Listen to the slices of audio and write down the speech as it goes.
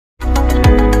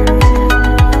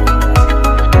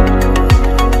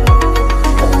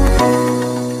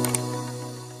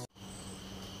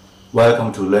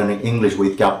Welcome to Learning English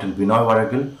with Capt Binoy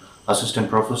Varakil, Assistant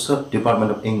Professor,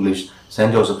 Department of English,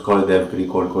 Sanjo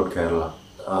Kozhikode,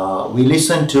 Kerala. We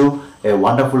listened to a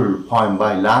wonderful poem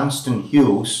by Langston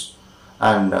Hughes,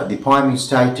 and the poem is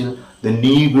titled "The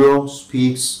Negro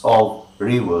Speaks of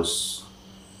Rivers."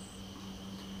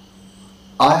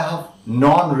 I have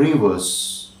known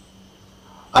rivers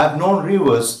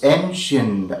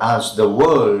ancient as the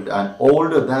world and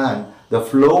older than the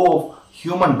flow of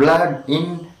human blood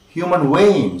in human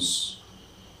veins.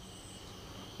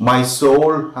 My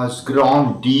soul has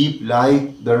grown deep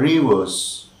like the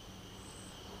rivers.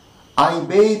 I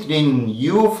bathed in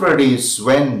Euphrates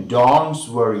when dawns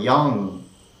were young.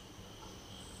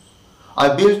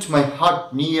 I built my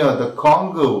hut near the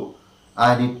Congo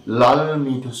and it lulled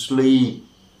me to sleep.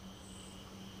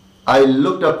 I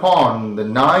looked upon the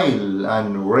Nile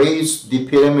and raised the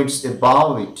pyramids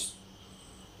above it.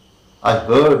 I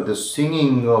heard the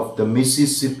singing of the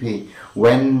Mississippi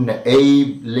when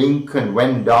Abe Lincoln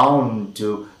went down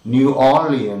to New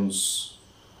Orleans,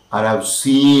 and I've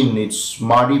seen its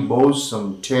muddy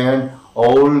bosom turn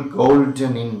all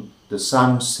golden in the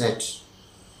sunset.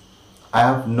 I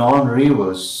have known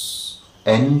rivers,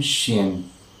 ancient,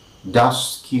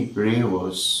 dusky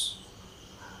rivers.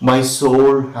 My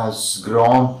soul has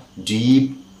grown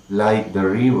deep like the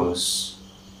rivers.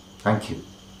 Thank you.